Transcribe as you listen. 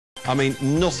I mean,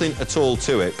 nothing at all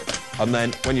to it. And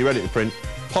then, when you're ready to print,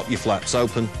 pop your flaps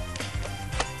open,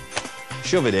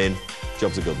 shove it in,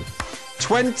 job's a good one.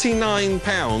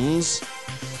 £29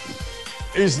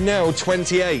 is now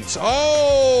 28.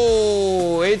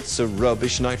 Oh, it's a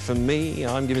rubbish night for me.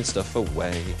 I'm giving stuff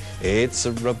away. It's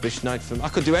a rubbish night for me. I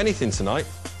could do anything tonight.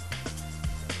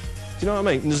 Do you know what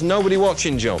I mean? There's nobody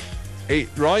watching, Joe.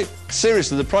 Right?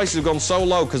 Seriously, the prices have gone so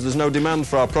low because there's no demand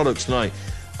for our products tonight.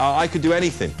 I could do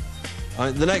anything.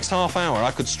 The next half hour,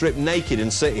 I could strip naked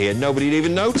and sit here. Nobody'd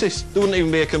even notice. There wouldn't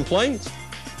even be a complaint.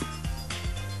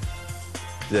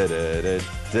 Da, da, da,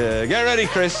 da. Get ready,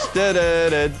 Chris. Da, da,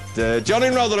 da, da. John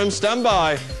in Rotherham, stand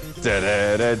by. Da,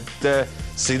 da, da, da.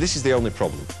 See, this is the only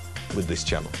problem with this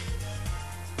channel.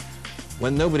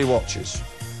 When nobody watches,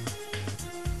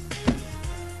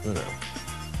 you know,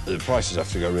 the prices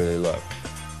have to go really low.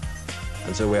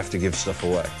 And so we have to give stuff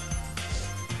away.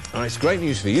 And it's great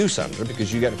news for you, Sandra,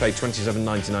 because you get to pay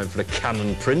 £27.99 for a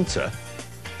Canon printer,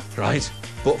 right?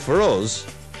 But for us,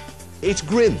 it's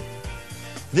grim.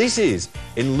 This is,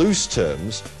 in loose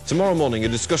terms, tomorrow morning a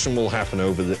discussion will happen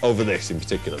over this in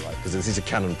particular, right? Because this is a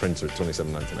Canon printer at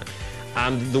 £27.99.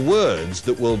 And the words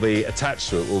that will be attached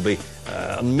to it will be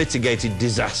unmitigated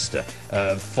disaster,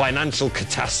 financial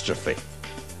catastrophe.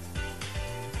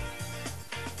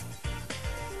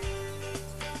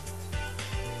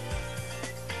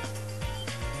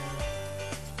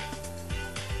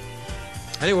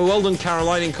 Anyway, well done,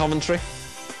 Caroline in Coventry.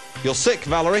 You're sick,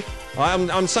 Valerie.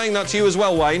 I'm saying that to you as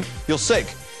well, Wayne. You're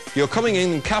sick. You're coming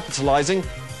in and capitalising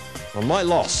on my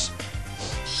loss.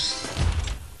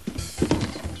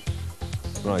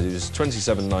 Right, it was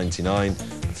 £27.99. I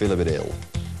feel a bit ill.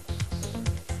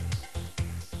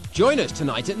 Join us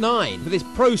tonight at 9 for this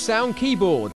Pro Sound keyboard.